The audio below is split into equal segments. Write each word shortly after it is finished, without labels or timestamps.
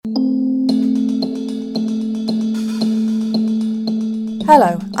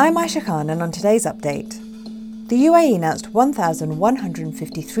Hello, I'm Aisha Khan, and on today's update, the UAE announced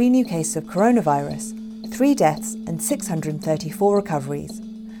 1,153 new cases of coronavirus, 3 deaths and 634 recoveries.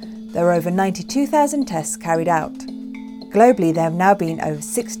 There were over 92,000 tests carried out. Globally, there have now been over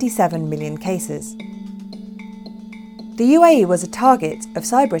 67 million cases. The UAE was a target of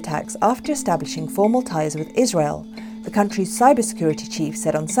cyber attacks after establishing formal ties with Israel, the country's cybersecurity chief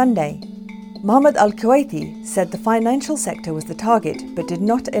said on Sunday. Mohammed Al-Kuwaiti said the financial sector was the target but did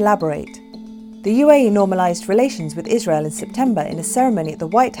not elaborate. The UAE normalised relations with Israel in September in a ceremony at the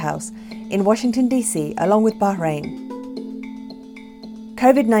White House in Washington, D.C., along with Bahrain.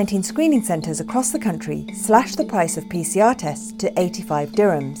 COVID-19 screening centres across the country slashed the price of PCR tests to 85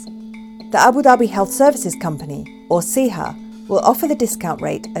 dirhams. The Abu Dhabi Health Services Company, or SIHA, will offer the discount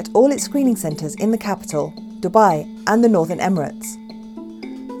rate at all its screening centres in the capital, Dubai, and the Northern Emirates.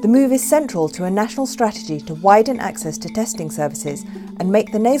 The move is central to a national strategy to widen access to testing services and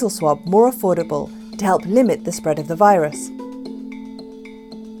make the nasal swab more affordable to help limit the spread of the virus.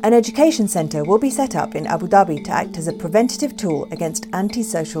 An education centre will be set up in Abu Dhabi to act as a preventative tool against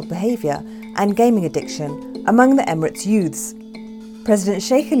antisocial behaviour and gaming addiction among the Emirates' youths. President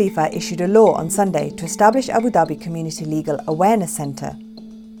Sheikh Khalifa issued a law on Sunday to establish Abu Dhabi Community Legal Awareness Centre.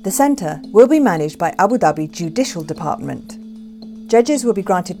 The centre will be managed by Abu Dhabi Judicial Department. Judges will be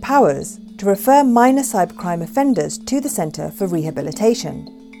granted powers to refer minor cybercrime offenders to the centre for rehabilitation.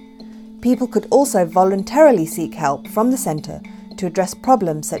 People could also voluntarily seek help from the centre to address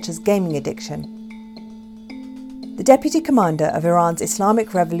problems such as gaming addiction. The deputy commander of Iran's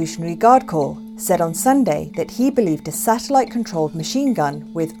Islamic Revolutionary Guard Corps said on Sunday that he believed a satellite-controlled machine gun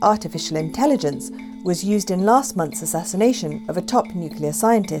with artificial intelligence was used in last month's assassination of a top nuclear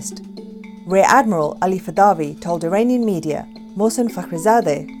scientist. Rear Admiral Ali Fadavi told Iranian media Mohsen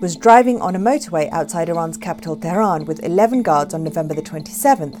Fakhrizadeh was driving on a motorway outside Iran's capital Tehran with 11 guards on November the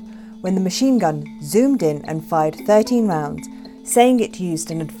 27th when the machine gun zoomed in and fired 13 rounds, saying it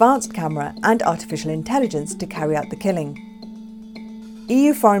used an advanced camera and artificial intelligence to carry out the killing.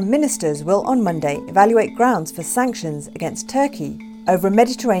 EU foreign ministers will on Monday evaluate grounds for sanctions against Turkey over a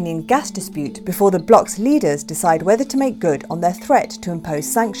Mediterranean gas dispute before the bloc's leaders decide whether to make good on their threat to impose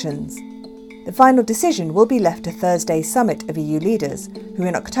sanctions. The final decision will be left to Thursday's summit of EU leaders, who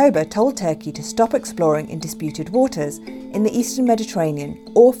in October told Turkey to stop exploring in disputed waters in the eastern Mediterranean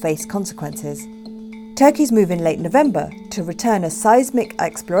or face consequences. Turkey's move in late November to return a seismic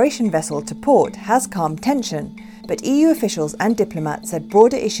exploration vessel to port has calmed tension, but EU officials and diplomats said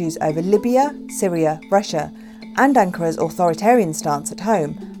broader issues over Libya, Syria, Russia, and Ankara's authoritarian stance at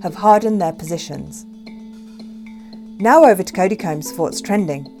home have hardened their positions. Now over to Cody Combs for what's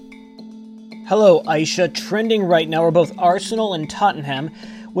trending. Hello, Aisha. Trending right now are both Arsenal and Tottenham,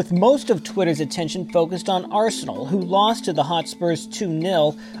 with most of Twitter's attention focused on Arsenal, who lost to the Hotspurs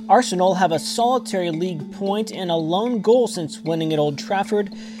 2-0. Arsenal have a solitary league point and a lone goal since winning at Old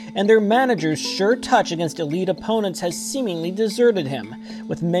Trafford, and their manager's sure touch against elite opponents has seemingly deserted him,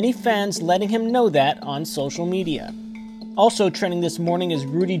 with many fans letting him know that on social media. Also trending this morning is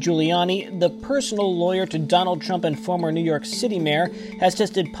Rudy Giuliani, the personal lawyer to Donald Trump and former New York City mayor, has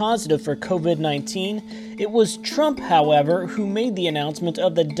tested positive for COVID-19. It was Trump, however, who made the announcement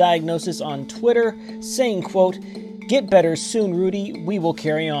of the diagnosis on Twitter, saying, quote, "Get better soon, Rudy, we will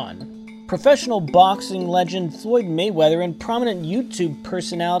carry on." Professional boxing legend Floyd Mayweather and prominent YouTube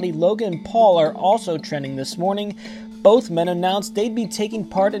personality Logan Paul are also trending this morning. Both men announced they'd be taking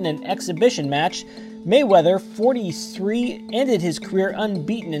part in an exhibition match. Mayweather, 43, ended his career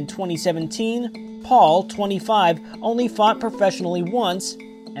unbeaten in 2017. Paul, 25, only fought professionally once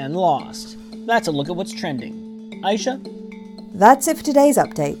and lost. That's a look at what's trending. Aisha? That's it for today's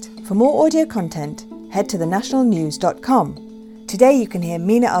update. For more audio content, head to thenationalnews.com. Today you can hear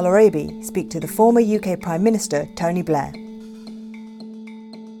Mina Al-Arabi speak to the former UK Prime Minister Tony Blair.